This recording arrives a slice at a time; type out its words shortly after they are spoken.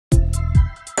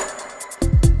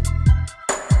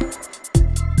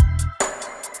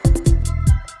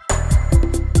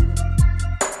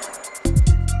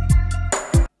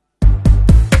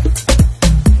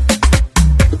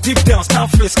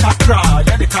surface kakra,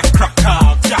 yeah the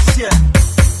kakra, just yeah.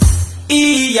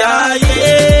 Yeah,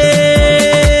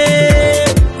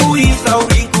 who is our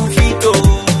Rinkufito?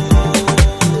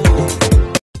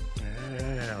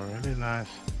 Yeah, really nice.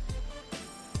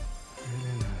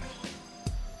 Really nice.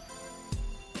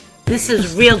 This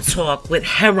is Real Talk with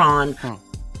Heron. Huh.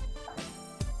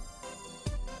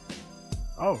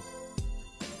 Oh.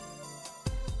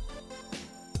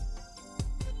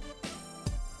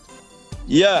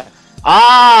 Yeah.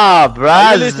 Ah,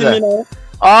 Are you listening to me brother. now?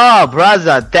 Oh,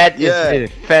 brother, that is Yeah. really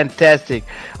fantastic.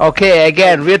 Okay,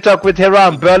 again, Real Talk with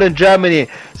Heron, Berlin, Germany.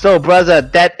 So, brother,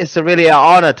 that is really an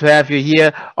honor to have you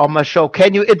here on my show.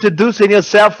 Can you introduce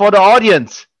yourself for the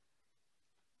audience?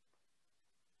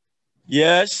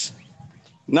 Yes.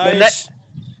 The Nice.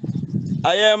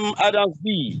 I am Adamx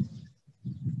B.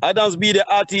 Adamx B, the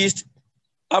artist,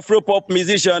 Afropop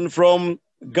musician from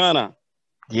Ghana.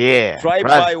 Yeah, Tribe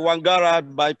brother. by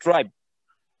Wangara by tribe.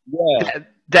 Yeah.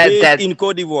 That Based in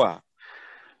Cote d'Ivoire.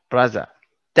 brother,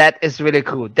 that is really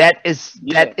cool. That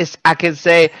Yeah. is I can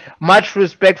say much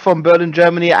respect from Berlin,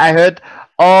 Germany. I heard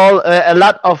a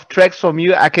lot of tracks from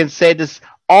you. I can say this.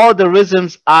 All the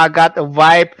rhythms are got a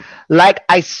vibe. Like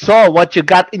I saw what you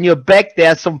got in your back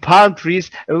there, some palm trees,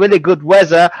 a really good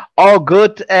weather, all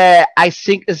good. I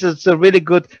think it's a really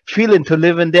good feeling to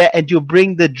live in there, and you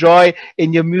bring the joy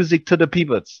in your music to the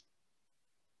peoples.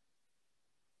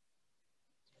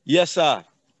 Yes, sir.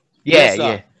 Yeah, Yes,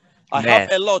 yeah, sir. I have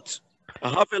man, a lot. I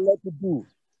have a lot to do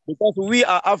because we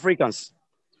are Africans.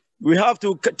 We have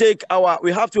to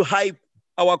we have to hype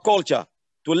our culture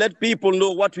to let people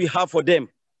know what we have for them.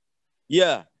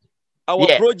 Yeah. Our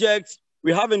yeah, project,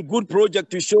 we have a good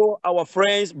project to show our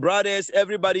friends, brothers,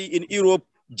 everybody in Europe,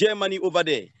 Germany over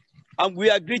there. And we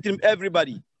are greeting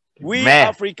everybody. We man,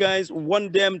 Africans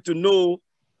want them to know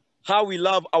how we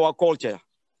love our culture.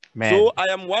 man. So I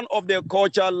am one of the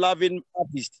culture-loving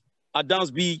artists,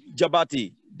 Adamx B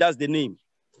Jabati. That's the name.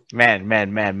 Man.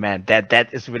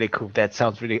 That is really cool. That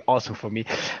sounds really awesome for me.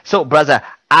 So, brother,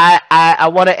 I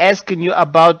want to ask you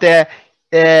about the.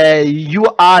 You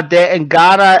are there in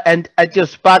Ghana, and at your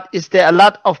spot, is there a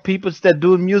lot of people that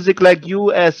do music like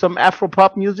you? Some Afro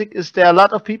pop music. Is there a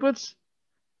lot of peoples?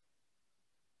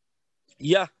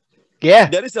 Yeah, Yeah.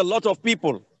 there is a lot of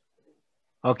people.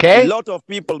 A Okay. lot of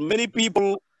people. Many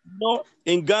people,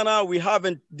 in Ghana, we have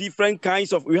different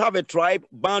kinds of, we have a tribe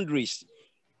boundaries.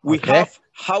 We Okay. have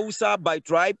Hausa by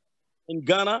tribe in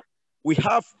Ghana. We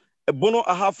have a Bono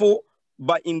Ahafo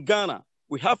in Ghana.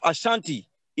 We have Ashanti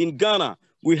in Ghana.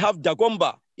 We have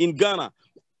Dagomba in Ghana.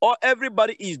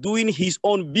 Everybody is doing his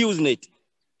own business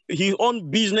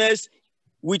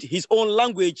with his own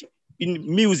language in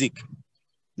music.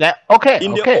 Yeah. Okay.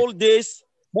 In the Okay. old days,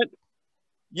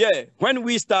 when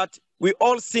we start, we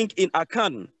all sing in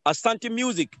Akan, Ashanti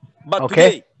music. But Okay.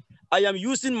 today, I am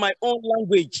using my own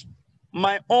language,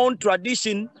 my own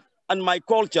tradition, and my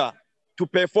culture to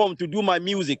perform, to do my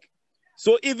music.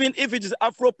 So even if it is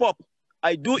Afro pop,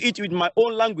 I do it with my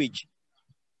own language.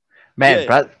 Man, Yeah.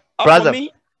 For brother.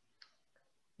 me,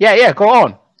 Yeah. Go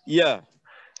on. yeah.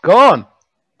 Go on.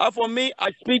 For me,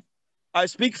 I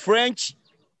speak French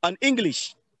and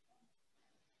English.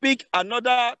 Speak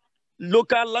another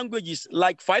local languages,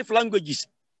 like 5 languages.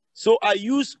 So I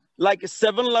use like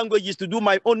 7 languages to do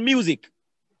my own music.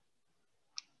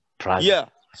 Brother. Yeah.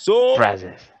 So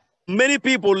Brother. many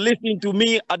people listen to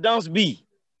me Adamx B.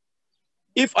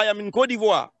 If I am in Cote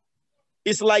d'Ivoire,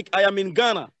 it's like I am in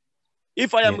Ghana.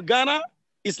 If I am Yeah. Ghana,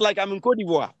 it's like I'm in Cote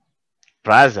d'Ivoire.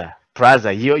 Brother.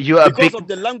 You are Because big. of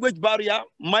the language barrier,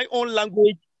 my own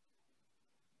language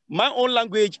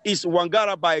is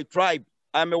Wangara by tribe.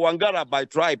 I'm a Wangara by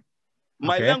tribe.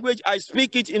 My Okay. language, I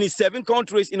speak it in 7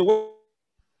 countries in the world.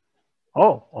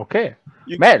 Oh, okay.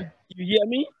 You, Man. you hear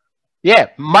me? Yeah.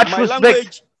 Much My respect.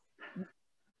 language,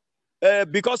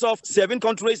 because of 7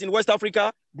 countries in West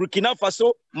Africa, Burkina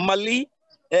Faso, Mali,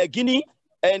 Guinea,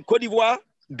 and Cote d'Ivoire,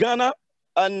 Ghana,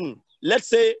 and let's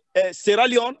say Sierra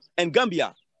Leone and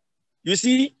Gambia. You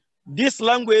see, this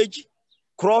language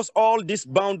cross all these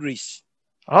boundaries.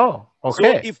 Oh, So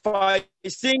okay. if I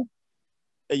sing,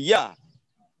 yeah,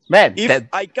 Man, if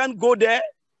I can go there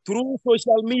through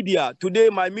social media, today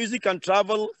my music can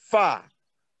travel far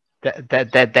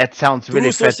that sounds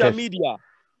really through social fantastic. media.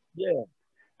 Yeah,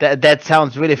 That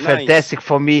sounds really nice. fantastic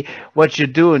for me. What you're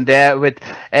doing there with,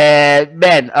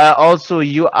 man. Also,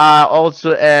 you are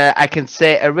also, I can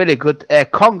say, a really good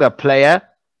conga player.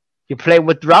 You play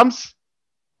with drums?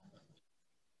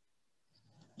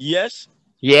 Yes,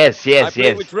 Yes, I yes, play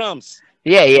yes. with drums.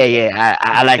 Yeah.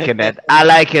 I liking that. I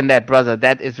liking that, brother.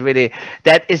 That is really,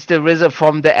 that is the rhythm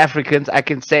from the Africans. I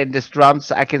can say in this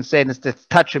drums. I can say it's just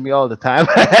touching me all the time.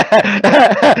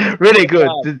 Really Yes, good.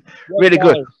 sir. Yes, Really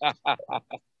good. sir.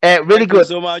 Really Thank you good.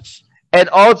 so much. And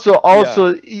also,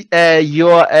 Yeah.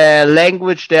 your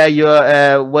language there,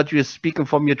 your what you're speaking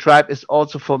from your tribe is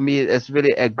also for me is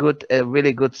really a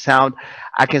really good sound.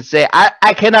 I can say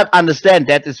I cannot understand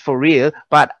that is for real,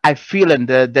 but I feel in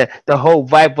the whole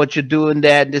vibe what you're doing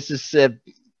there. This is yeah.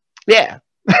 Yes.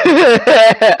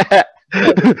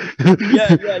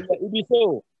 Yeah. It be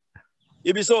so.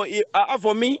 It be so.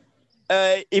 For me,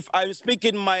 if I'm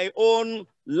speaking my own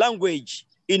language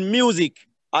in music,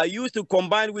 I used to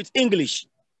combine with English.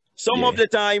 Some of Yeah. the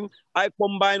time, I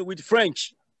combine with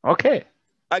French. Okay.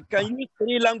 I can use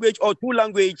three language or two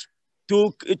language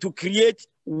to create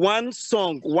one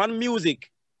song, one music.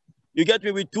 You get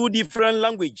me, with two different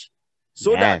language,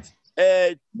 so Man,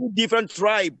 that two different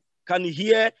tribe can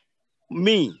hear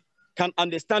me, can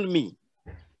understand me.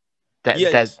 that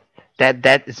that Yes.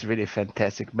 that is really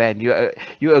fantastic, man.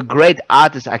 You're a great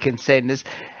artist. I can say in this.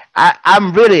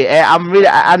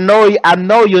 I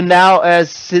know you now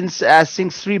since I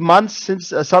think 3 months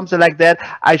since something like that.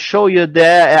 I show you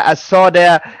there. I saw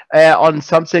there on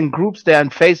something groups there on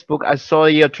Facebook. I saw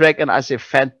your track and I say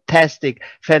fantastic,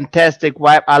 fantastic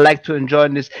vibe. I like to enjoy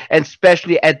this, and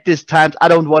especially at this times. I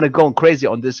don't want to go crazy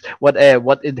on this. What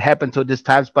it happened to these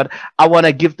times, but I want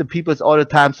to give the people all the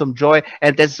time some joy,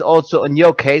 and that's also in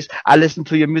your case. I listen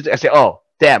to your music. I say, oh.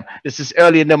 Damn, this is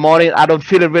early in the morning. I don't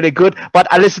feel it really good, but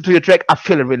I listen to your track. I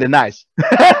feel it really nice.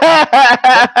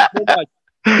 Thank you so much.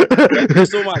 Thank you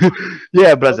so much.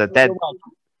 Yeah, Thank brother. you so much.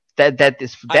 I That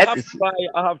have is tried.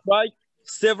 I have tried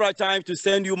several times to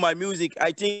send you my music.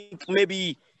 I think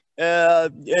maybe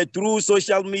through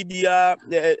social media,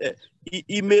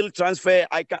 email transfer.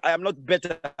 I am not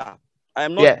better. I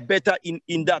am yeah. not better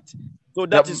in that. So No,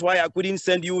 that is why I couldn't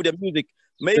send you the music.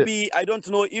 Maybe I don't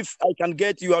know if I can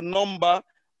get your number.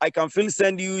 I can still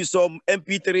send you some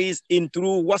MP3s in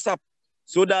through WhatsApp,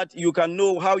 so that you can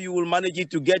know how you will manage it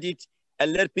to get it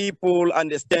and let people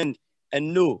understand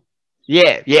and know.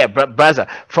 yeah, brother.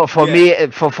 For Yeah. me,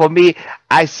 for me,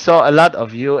 I saw a lot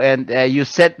of you, and you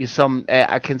sent me some.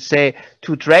 I can say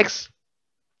two tracks.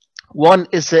 One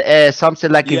is something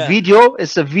like a Yeah. video.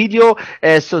 It's a video,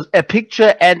 so a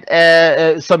picture and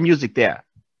some music there.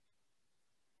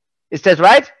 Is that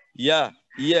right? Yeah.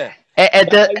 And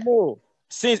That I know,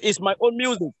 since it's my own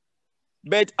music,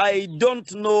 but I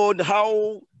don't know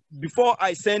how. Before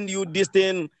I send you this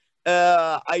thing,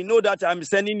 I know that I'm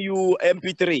sending you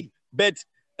MP3, but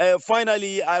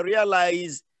finally I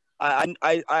realize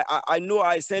I know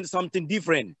I sent something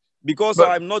different, because but,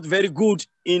 I'm not very good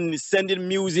in sending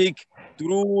music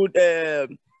through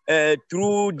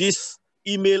this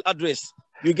email address.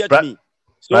 You get bro- me?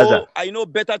 brother, So I know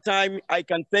better time I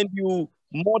can send you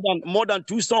more than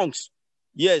two songs.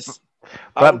 Yes,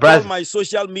 I will call brother. my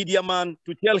social media man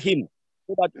to tell him,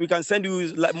 so that we can send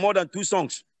you like more than two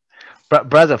songs,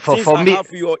 Brother, since for I me,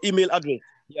 have your email address.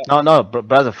 Yeah. no,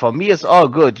 brother, for me it's all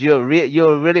good. You're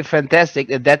really fantastic,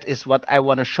 and that is what I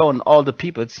want to show on all the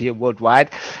peoples here worldwide.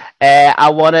 I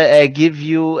want to give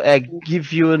you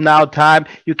now time.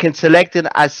 You can select it.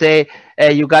 I say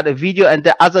you got a video, and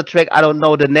the other track I don't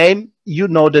know the name. You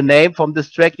know the name from this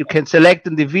track. You can select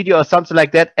in the video or something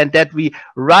like that, and that we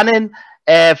running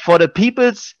for the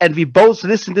peoples, and we both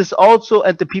listen this also,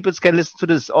 and the peoples can listen to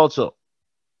this also.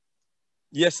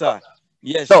 Yes, sir.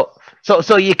 Yes.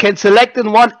 So you can select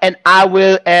in one, and I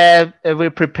will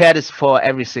prepare this for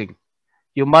everything.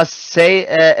 You must say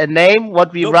a name.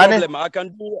 What we No running? problem. I can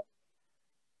do.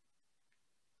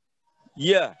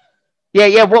 Yeah. Yeah.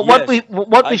 Yes. What I we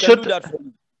can do should that for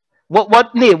you.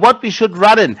 what we should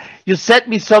run in? You sent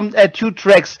me some two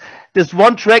tracks. This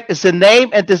one track is a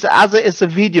name, and this other is a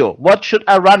video. What should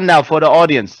I run now for the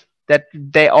audience that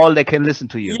they can listen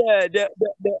to you? Yeah.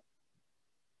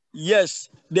 Yes.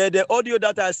 The audio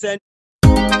that I sent.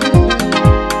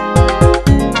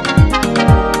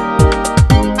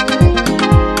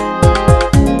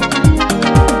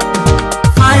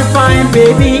 Fine,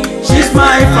 baby. She's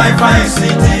my fine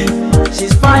city.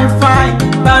 She's fine.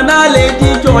 Bana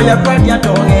lady joy, a pradia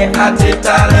dog, at it.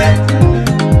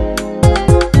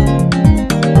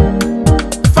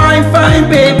 Fine,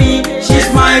 baby. She's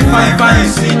my fine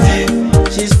city.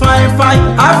 She's fine.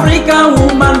 African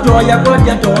woman, joy, a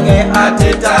pradia dog, at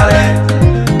it.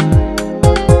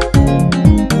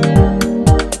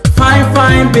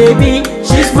 Fine, baby.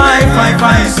 She's my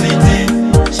fine city.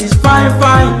 She's fine.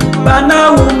 Bana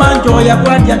woman joy a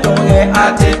pradia dog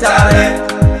atetare.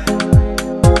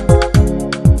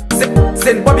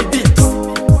 Send Bobby beats.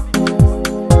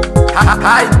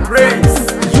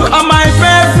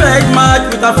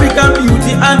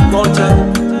 and culture.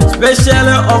 Special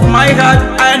of my heart,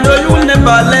 I know you will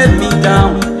never let me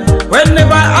down.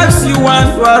 Whenever I ask you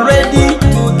once, you are ready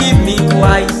to give me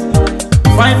twice.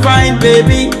 Fine, fine,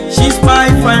 baby, she's my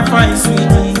fine, fine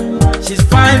sweetie. She's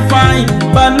fine, fine,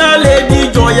 but now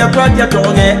lady joy, ya pratia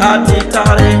tongue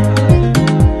atitare.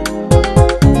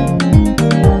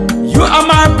 You are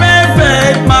my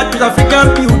perfect match with African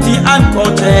beauty and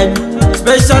culture.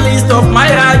 Specialist of my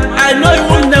heart, I know you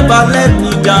will never let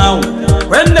me down.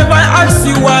 Whenever I ask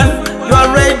you one, you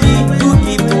are ready to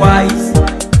give twice.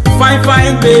 Fine,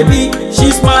 fine, baby,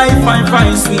 she's my fine,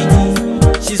 fine sweetie.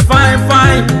 She's fine,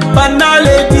 fine, but now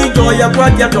lady joy, ya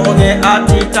pratia tongue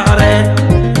atitare.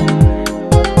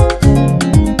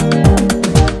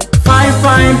 Fine,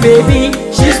 fine, baby,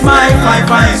 she's my fine,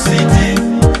 fine sweetie.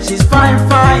 She's fine,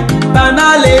 fine, but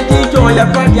now lady joy, ya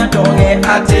pratia tongue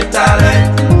atitare.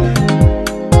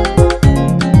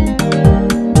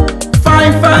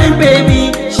 Fine, fine,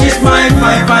 baby, she's my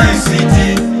fine, fine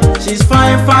sweetie. She's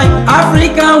fine, fine,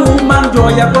 African woman,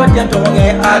 joy, ya pratia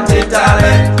tongue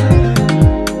atitare.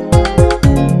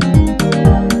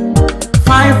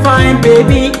 Fine, fine,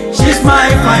 baby, she's my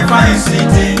fine, fine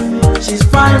sweetie. She's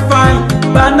fine, fine,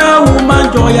 but now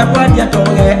woman, joy, ya pratia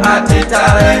tongue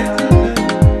atitare.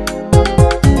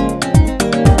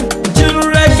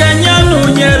 Chirureke nyanu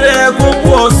nyere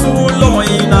kupo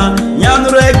suloina.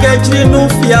 Nyanureke chinu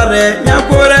fiare,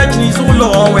 nyakore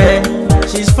chisulowe.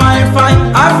 She's fine, fine,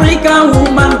 African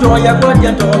woman, joy, ya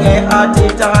pratia tongue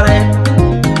atitare.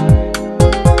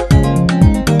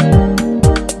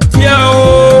 Dia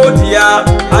oh dia,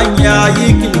 anya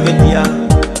yikili dia.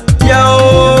 Dia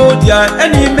oh dia,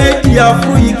 any media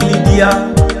fru yikili dia.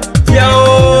 Dia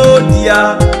oh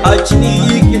dia, achini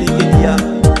yikili dia.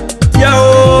 Dia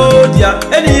oh dia,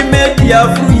 any media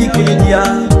fru yikili dia.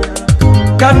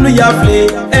 Kanu yafle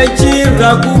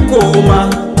echira kukoma.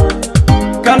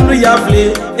 Kanu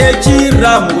yafle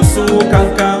echira musu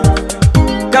kanka.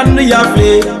 Kanu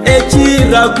yafle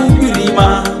echira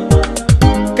kukirima.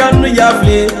 Kanu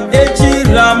yafle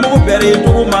echira mubere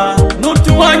tuma.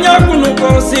 Nutu anyaku no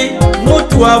korsi,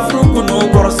 nutu afruku no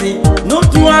korsi.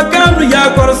 Nutu akanu ya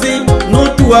korsi,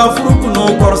 nutu afruku no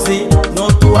korsi.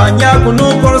 Nutu anyaku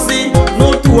no korsi,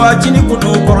 nutu achiniku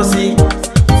no korsi.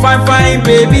 Fine, fine,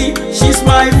 baby, she's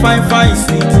my fine, fine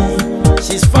sweetie.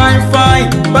 She's fine, fine,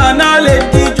 but now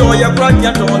lady joy, ya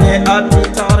pratia tongue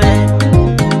atitare.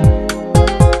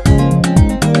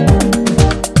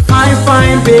 Fine,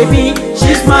 fine, baby,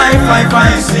 she's my fine,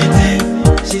 fine sweetie.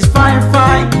 She's fine,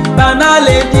 fine, but now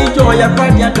lady joy, ya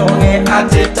pratia tongue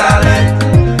atitare.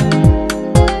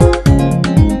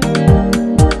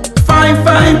 Fine,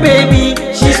 fine, baby,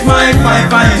 she's my fine,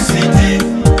 fine sweetie.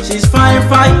 She's fine,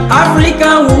 fine,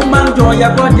 African woman, joy,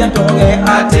 ya pratia tongue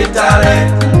atitare.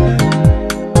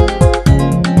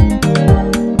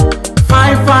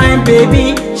 Fine, fine,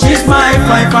 baby, she's my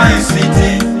fine, fine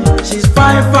sweetie. She's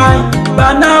fine, fine,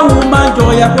 but now woman,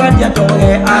 joy, ya pratia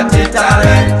tongue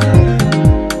atitare.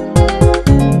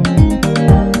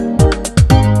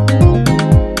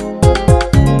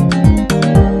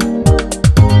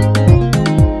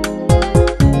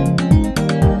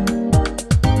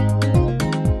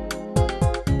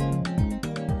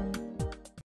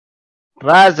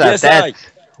 Raza, Yes, that's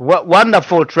what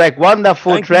wonderful track,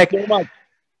 wonderful Thank track. you so much.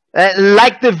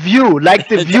 Like the view,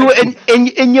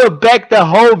 in your back, the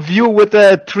whole view with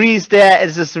the trees there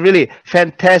is just really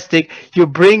fantastic. You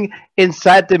bring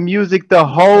inside the music the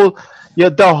whole,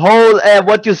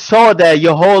 what you saw there,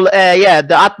 your whole,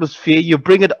 the atmosphere. You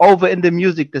bring it over in the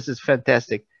music. This is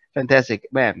fantastic, fantastic,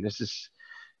 man. This is,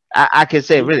 I can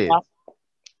say really, Yeah,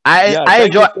 I thank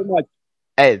enjoy. you so much.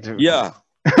 Yeah.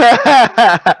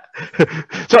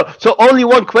 So only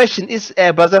one question is,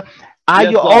 brother, are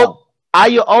Yes, you sir. all? Are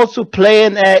you also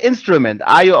playing an instrument?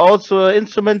 Are you also an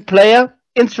instrument player?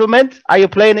 Instrument? Are you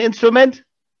playing an instrument?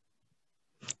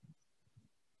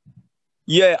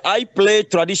 Yeah, I play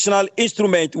traditional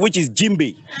instrument, which is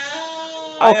djembe.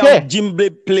 I Okay. am djembe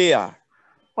player.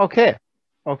 Okay.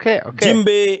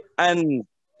 Djembe and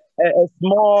a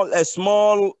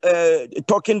small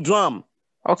talking drum.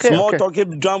 Okay. Small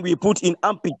talking drum we put in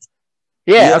ampit.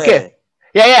 Yeah. Okay.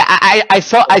 Yeah. I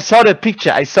saw the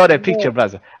picture. I saw the picture,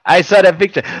 brother. I saw the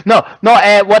picture. No.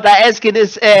 What I asking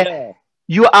is,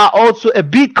 you are also a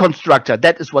beat constructor.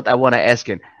 That is what I want to ask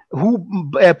him. Who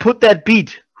put that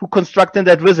beat? Who constructed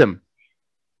that rhythm?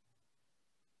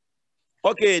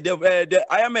 Okay,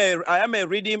 I am a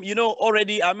rhythm. You know,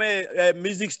 already I'm a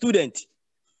music student.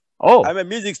 Oh. I'm a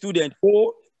music student.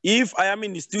 So if I am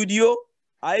in the studio,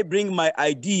 I bring my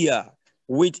idea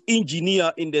with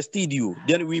engineer in the studio.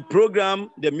 Then we program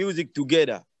the music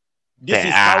together. This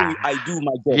is how I do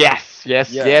my job. Yes,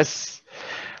 yes, Yeah, yes.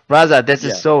 Brother, this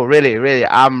is yeah. so really,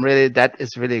 really, that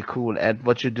is really cool. And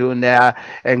what you're doing there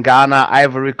in Ghana,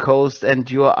 Ivory Coast, and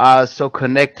you are so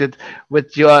connected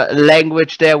with your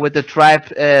language there, with the tribe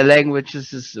language.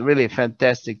 This is really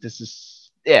fantastic. This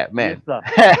is, yeah, Yes, man. sir.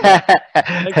 Yeah.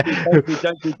 Thank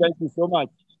you so much.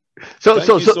 so, Thank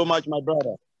so, you so, so much, my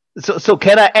brother. so,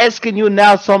 can I ask you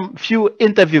now some few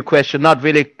interview question? Not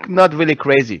really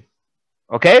crazy.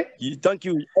 Okay? Thank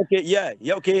you. Okay, yeah,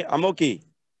 yeah, okay. I'm okay.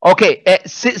 Okay.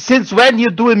 Since when you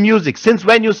doing music? Since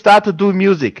when you start to do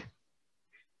music?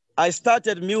 I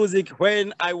started music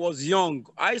when I was young.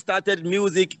 I started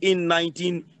music in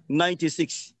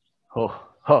 1996. Oh,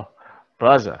 oh,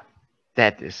 brother,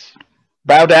 that is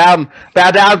bow down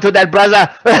to that brother.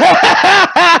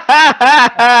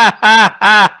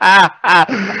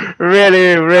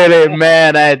 Really, really,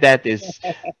 man, that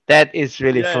is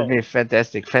really for Yeah, me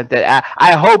fantastic, fantastic.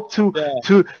 I hope yeah.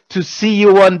 to see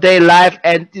you one day live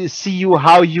and to see you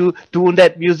how you doing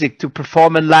that music to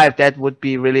perform in live. That would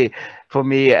be really for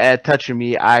me touching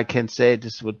me. I can say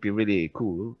this would be really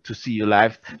cool to see you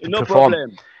live to No perform.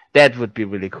 problem. That would be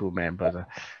really cool, man, brother.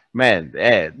 Man,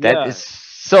 that Yeah. is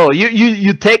so.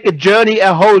 You take a journey,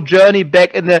 a whole journey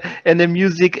back in the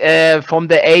music from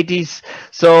the 80s.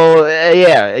 So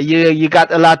yeah, you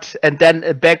got a lot, and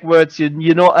then backwards,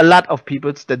 you know a lot of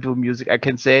people that do music. I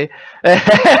can say.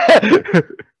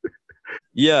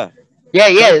 Yeah. Yeah,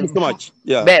 Thank yeah, you so much.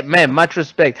 Yeah. man, much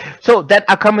respect. So that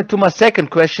I come into my second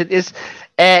question is,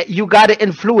 you got to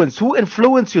influence. Who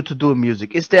influenced you to do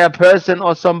music? Is there a person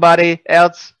or somebody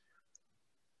else?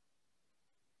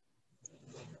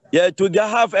 Yeah, to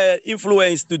have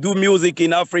influence to do music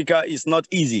in Africa is not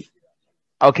easy.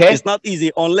 It's Okay. not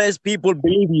easy unless people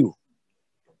believe you.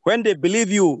 When they believe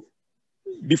you,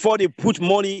 before they put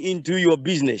money into your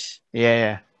business, Yeah,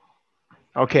 yeah.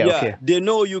 Okay, yeah, okay, they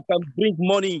know you can bring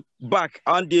money back,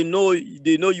 and they know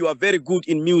you are very good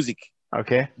in music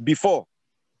okay. before.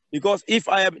 Because if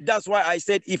I am, that's why I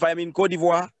said if I am in Cote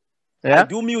d'Ivoire, I Yeah,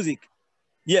 do music.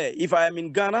 Yeah, if I am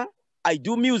in Ghana, I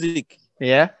do music.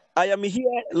 yeah. I am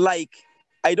here like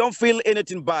I don't feel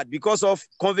anything bad because of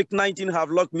COVID-19 have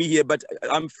locked me here, but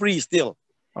I'm free still.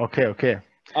 Okay, okay.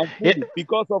 I'm Yeah. free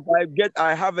because of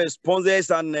I have sponsors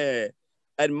and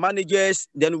managers.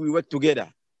 Then we work together.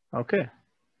 Okay.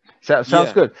 So, sounds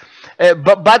Yeah, good.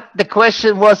 But the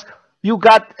question was, you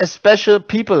got a special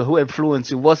people who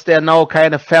influence you. Was there no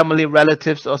kind of family,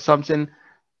 relatives, or something,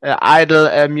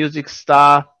 idol, music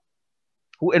star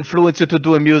who influenced you to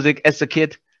do music as a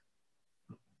kid?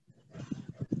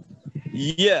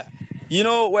 yeah.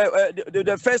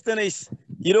 The first thing is,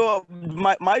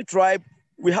 my tribe.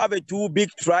 We have a two big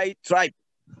tribe.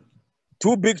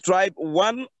 Two big tribe.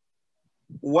 One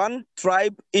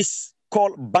tribe is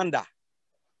called Banda.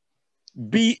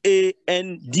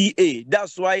 Banda.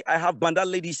 That's why I have Banda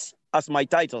ladies as my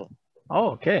title.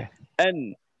 Oh, okay,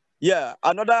 And yeah,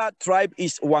 another tribe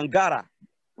is Wangara.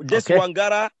 This okay.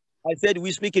 Wangara, I said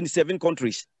we speak in 7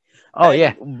 countries. Oh, And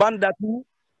yeah.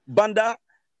 Banda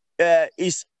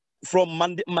is from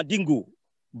Madingo.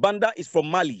 Banda is from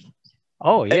Mali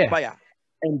Oh, yeah. Empire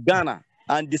and Ghana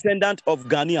and descendant of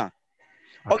Ghanaian.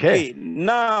 Okay. Okay,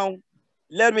 now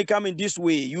let me come in this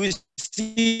way. You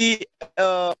see,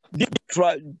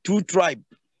 two tribe.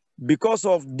 Because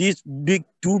of this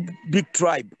two big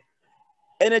tribe,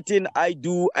 anything I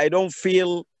do, I don't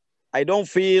feel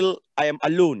I am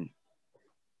alone.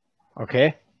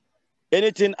 Okay.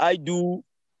 Anything I do,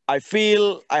 I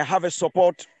feel I have a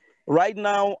support. Right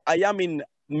now, I am in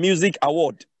music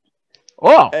award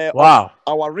Oh, of wow.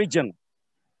 our region.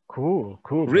 Cool,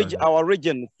 cool, brother. Our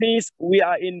region. Since we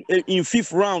are in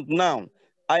fifth round now,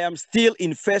 I am still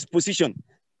in first position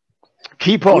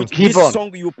Keep on, with keep this on.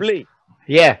 song you play.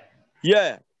 Yeah,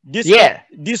 Yeah, yeah.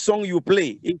 this song you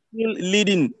play is still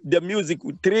leading the music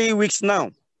 3 weeks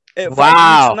now, 5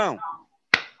 weeks Wow, now.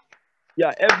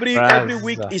 Yeah, every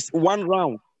week brother. is one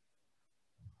round.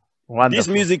 This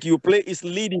Wonderful. music you play is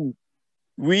leading.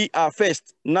 We are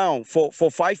first now for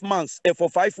 5 months, for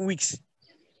 5 weeks.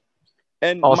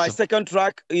 And my Awesome. second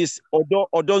track is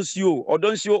Odonsio.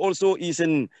 Odonsio also is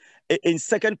in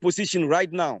second position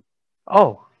right now,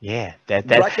 Oh, yeah. That.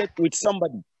 bracket with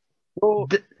somebody. So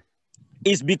th-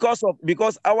 it's because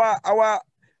our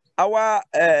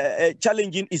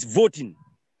challenging is voting.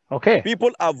 okay.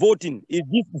 People are voting. If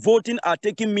this voting are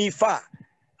taking me far,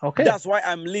 Okay. that's why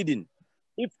I'm leading.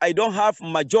 If I don't have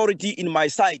majority in my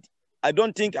side, I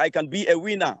don't think I can be a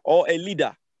winner or a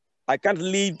leader. I can't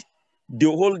lead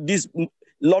this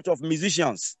lot of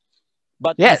musicians.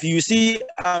 But Yeah. if you see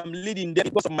I'm leading them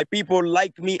because of my people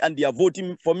like me and they are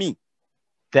voting for me.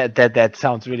 That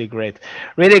sounds really great.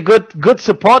 Really good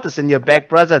supporters in your back,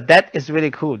 brother. That is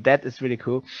really cool. That is really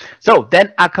cool. So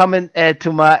then I come in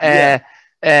to my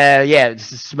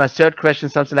this is my third question,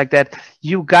 something like that.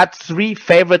 You got 3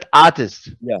 favorite artists.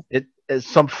 Yeah.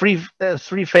 Some three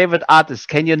favorite artists.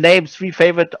 Can you name 3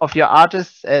 favorite of your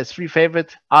artists? 3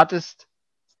 favorite artists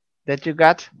that you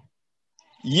got?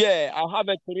 Yeah, I have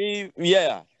a 3.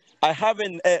 Yeah, I have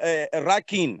a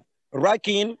Rakin.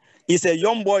 Rakin is a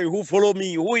young boy who follow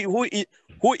me, who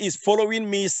is following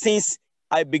me since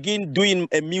I begin doing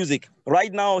music.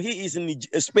 Right now, he is in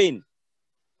Spain.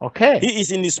 Okay. He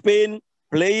is in Spain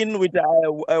playing with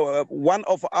one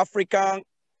of African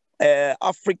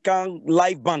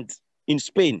live band in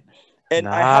Spain. And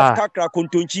I have Kakra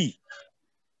Kontonchi.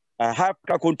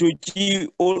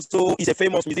 Also is a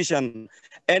famous musician.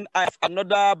 And I have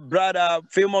another brother,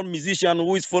 famous musician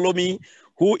who is follow me,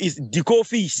 who is Diko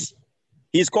Fish.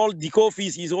 He's called Diko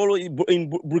Fish. He's all in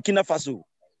Burkina Faso.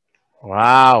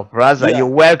 Wow, brother, Yeah. you're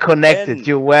well connected. And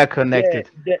you're well connected.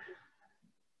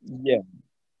 Yeah.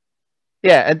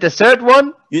 Yeah, and the third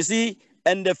one? You see,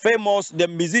 and the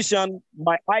musician,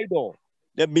 my idol,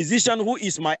 the musician who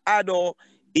is my idol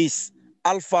is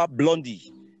Alpha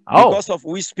Blondie. Oh. Because of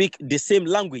we speak the same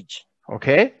language.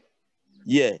 Okay.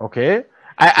 Yeah. Okay.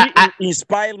 He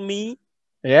inspired me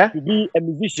Yeah. to be a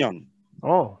musician.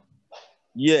 Oh.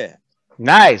 Yeah.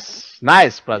 Nice,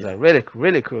 brother.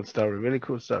 Really cool story. Really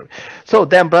cool story. So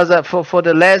then, brother, for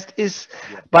the last is,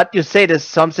 but you say there's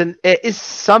something is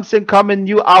something coming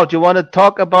new out. You want to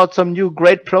talk about some new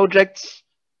great projects?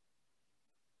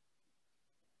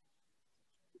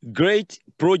 Great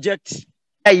project.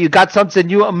 Hey, you got something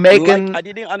new making? Like, I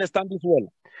didn't understand this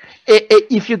well.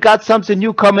 If you got something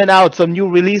new coming out, some new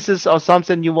releases or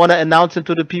something you want to announce it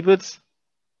to the peoples?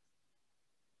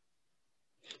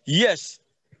 Yes,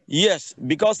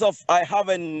 because of I have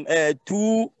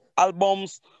 2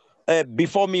 albums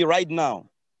before me right now.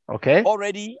 Okay.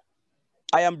 Already,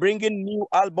 I am bringing new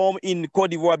album in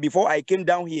Cote d'Ivoire before I came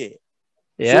down here.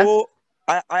 Yeah. So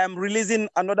I am releasing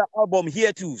another album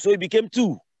here too. So it became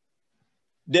 2.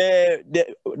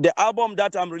 The album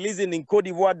that I'm releasing in Cote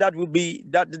d'Ivoire, that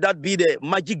be the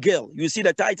Magic Girl. You see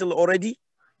the title already?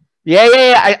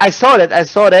 Yeah. I saw that.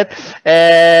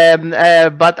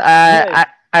 But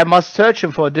I must search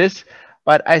him for this.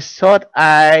 But I thought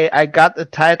I got the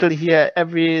title here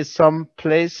some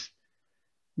place.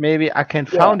 Maybe I can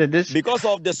found it. This because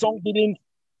of the song didn't.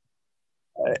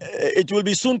 It will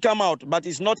be soon come out, but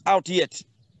it's not out yet.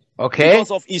 Okay.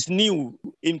 Because of it's new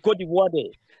in Cote d'Ivoire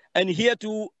there. And here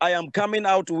too, I am coming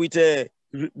out with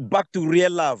Back to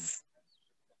Real Love.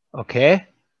 Okay.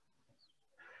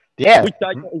 Yeah. Which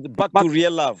title is Back to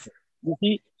Real Love. You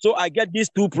see, so I get these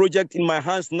 2 projects in my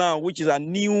hands now, which is a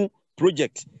new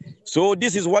project. So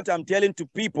this is what I'm telling to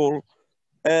people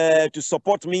to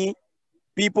support me.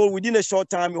 People within a short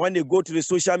time, when they go to the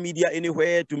social media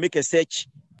anywhere to make a search,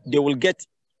 they will get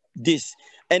this.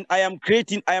 And I am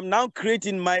now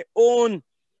creating my own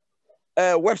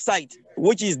website,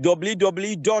 which is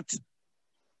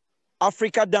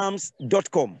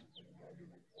www.africadams.com.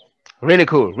 Really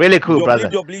cool, brother.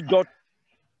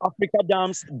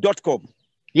 www.africadams.com.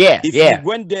 Yeah. If you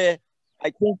went there,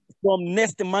 I think from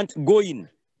next month going,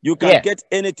 you can get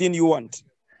anything you want.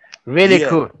 Really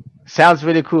cool. Sounds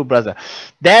really cool, brother.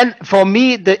 Then for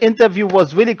me, the interview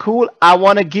was really cool. I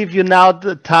want to give you now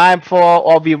the time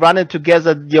or we running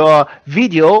together your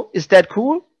video. Is that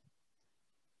cool?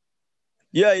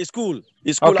 Yeah, it's cool.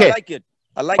 It's cool. Okay. I like it.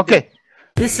 I like it.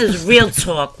 This is Real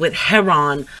Talk with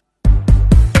Heron.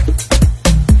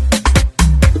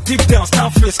 Deep down,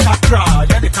 stand face, kakra,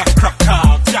 yeah, the kakra,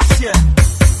 just yeah.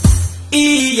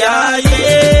 Yeah.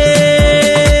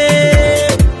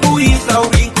 Who is our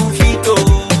ringu fito?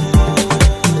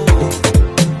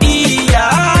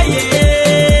 Yeah.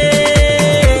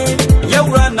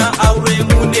 Yaurana aure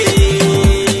mune.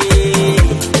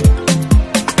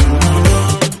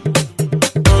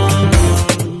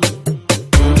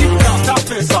 Deep down, stand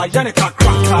face, yeah, the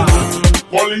kakra,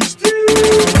 police.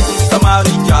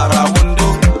 Samari jara wundo.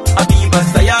 Abiba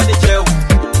saya da kyau,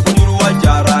 budurwa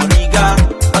jara riga,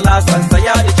 alasan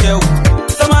saya da kyau.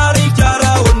 Sama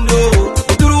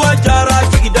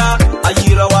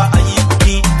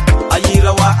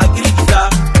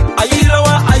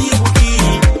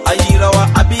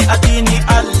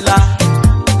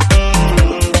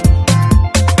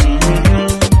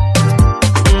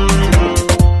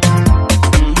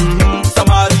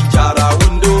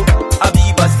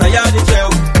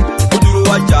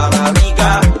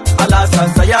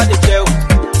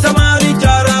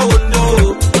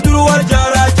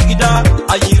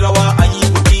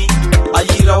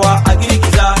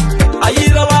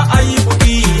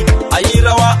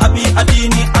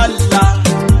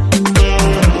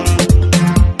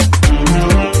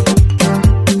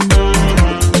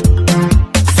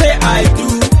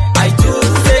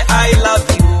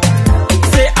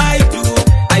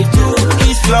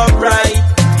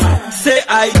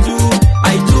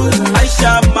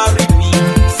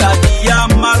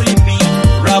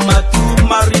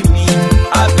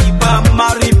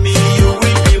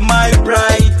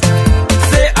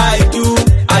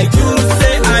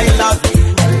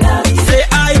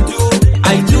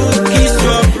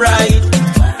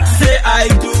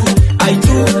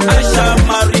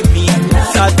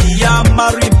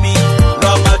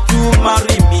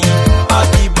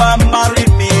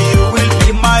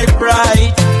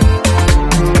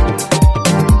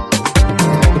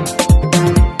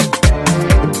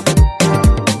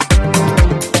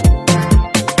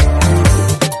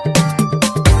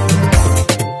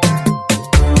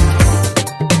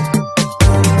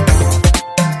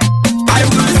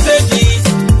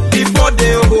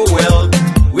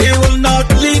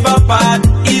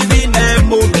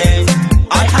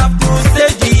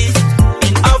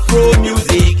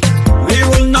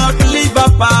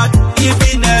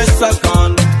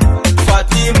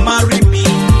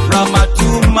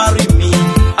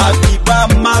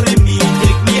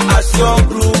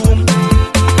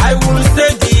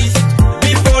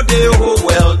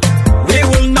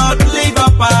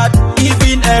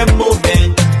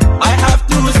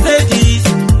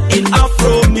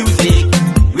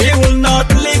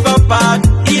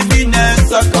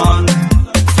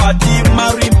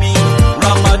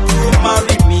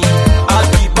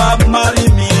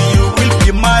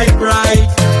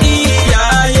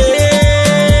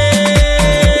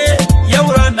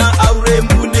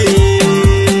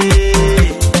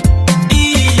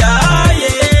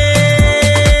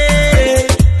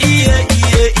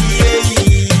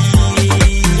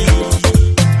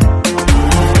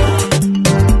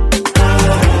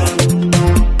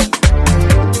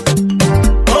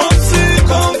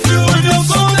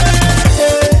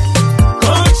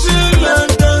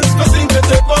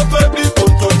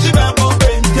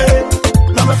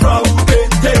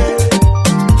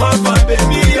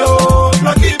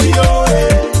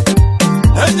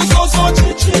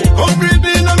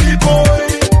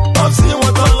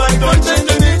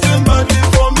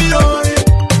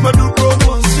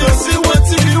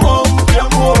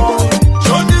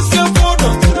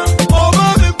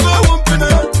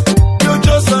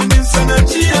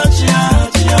chia chia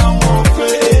chia mo fe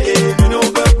me no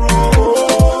be bro.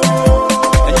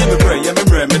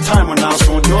 Yeah, me time on our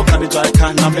phone. No can I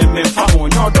can na me famo.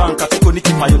 No down katiko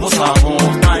niki pa yo sa ho.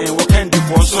 Nine wo kendi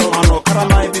for so man o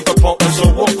karama bi to pop so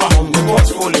wo fa ho. Me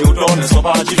portfolio don so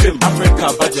ba ji film Africa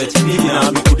budget ni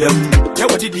na me kudem. Yeah,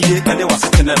 what did you can they was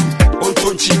sitting them. On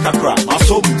ton chi kakra.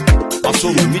 Maso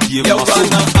me die Ya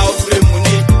rana aure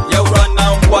muni, ya rana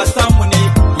wasa muni,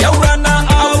 ya rana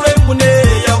aure muni,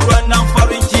 ya rana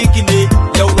farin ciki ne,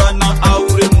 ya rana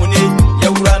aure muni, ya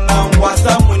rana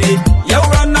wasa muni, ya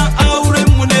rana aure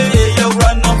muni, ya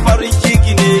rana farin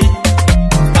ciki ne.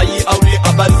 Ayi aure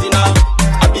abazina,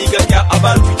 abiga kya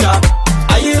abarjuja,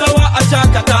 ayi rawa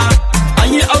ashakata,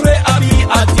 ayi aure abi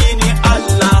adini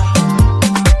Allah.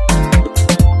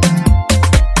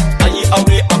 Ayi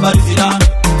aure abazina,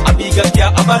 abiga kya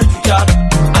abarjuja,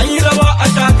 ayi rawa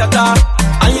ashakata,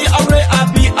 ayi aure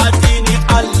abi adini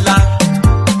Allah.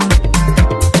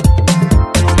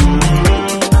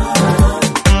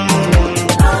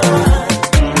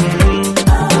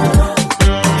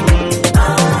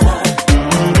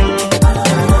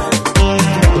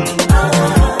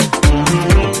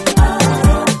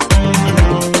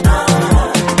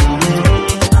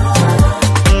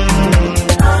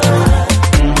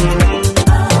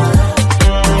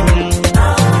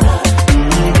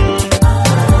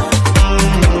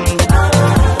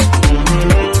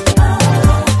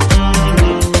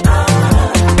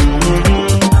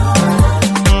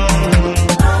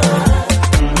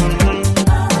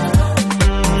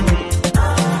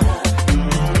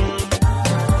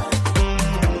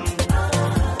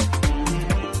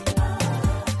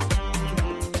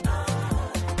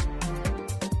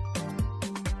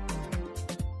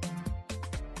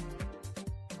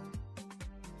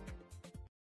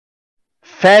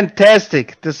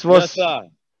 Fantastic. This was sir.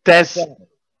 this Yes,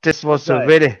 this was a sir.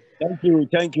 really Thank you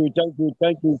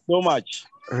so much.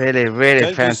 really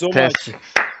Thank you so much. fantastic.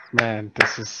 Man,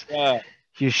 this is Yeah.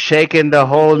 you shaking the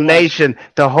whole nation,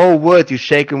 the whole world. You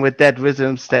shaking with that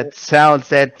rhythms, that sounds,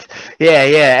 that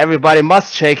yeah. Everybody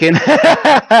must shaking.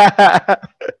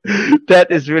 That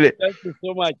is really Thank you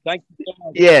so much. Thank you so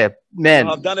much. yeah, You man.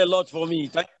 have done a lot for me.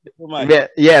 Thank you so much.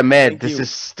 Yeah, man. Thank This you.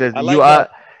 is the, I like you are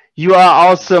that. you are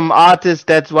awesome artist.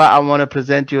 That's why I want to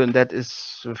present you, and that is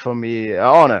for me an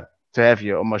honor to have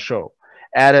you on my show.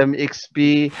 Adam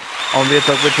XB on We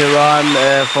Talk with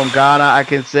Heron from Ghana. I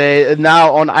can say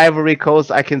now on Ivory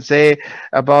Coast. I can say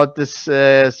about this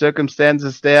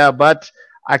circumstances there, but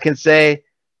I can say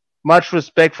much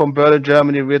respect from Berlin,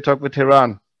 Germany. We Talk with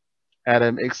Heron.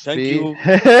 Adam Thank XB. you.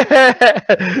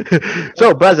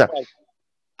 So, brother,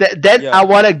 then Yeah. I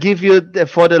want to give you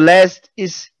for the last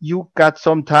is you got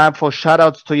some time for shout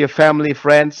outs to your family,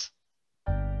 friends.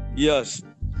 Yes.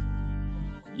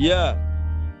 Yeah.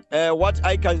 What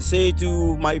I can say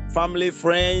to my family,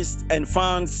 friends, and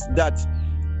fans that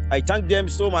I thank them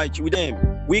so much with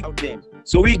them. We help them.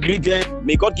 So we greet them.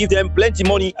 May God give them plenty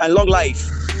money and long life,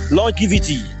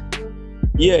 longevity.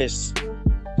 Yes.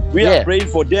 We Yeah. are praying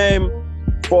for them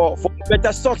for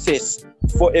better success,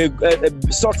 for a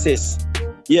success.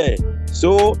 Yeah.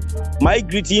 So my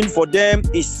greeting for them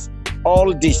is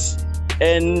all this,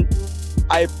 and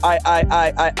I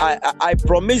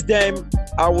promise them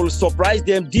I will surprise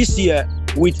them this year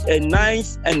with a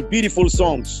nice and beautiful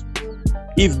songs,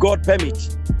 if God permit.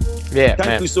 Yeah, Thank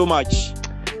man. you so much.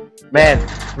 Man,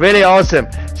 really awesome.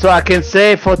 So I can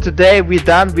say for today we're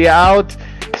done. We're out.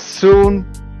 Soon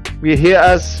we hear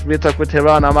us. We talk with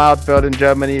Heron. I'm out. Berlin,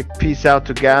 Germany. Peace out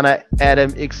to Ghana.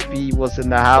 Adam XP was in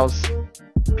the house.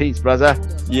 Peace, brother.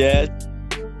 Yes.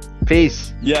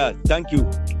 Peace. Yeah. Thank you.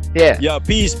 Yeah. Yeah.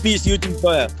 Peace. You too,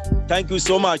 sir. Thank you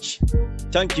so much.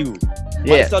 Thank you.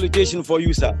 My Yeah. salutation for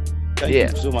you, sir. Thank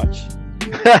Yeah. you so much.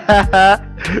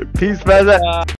 Peace, brother.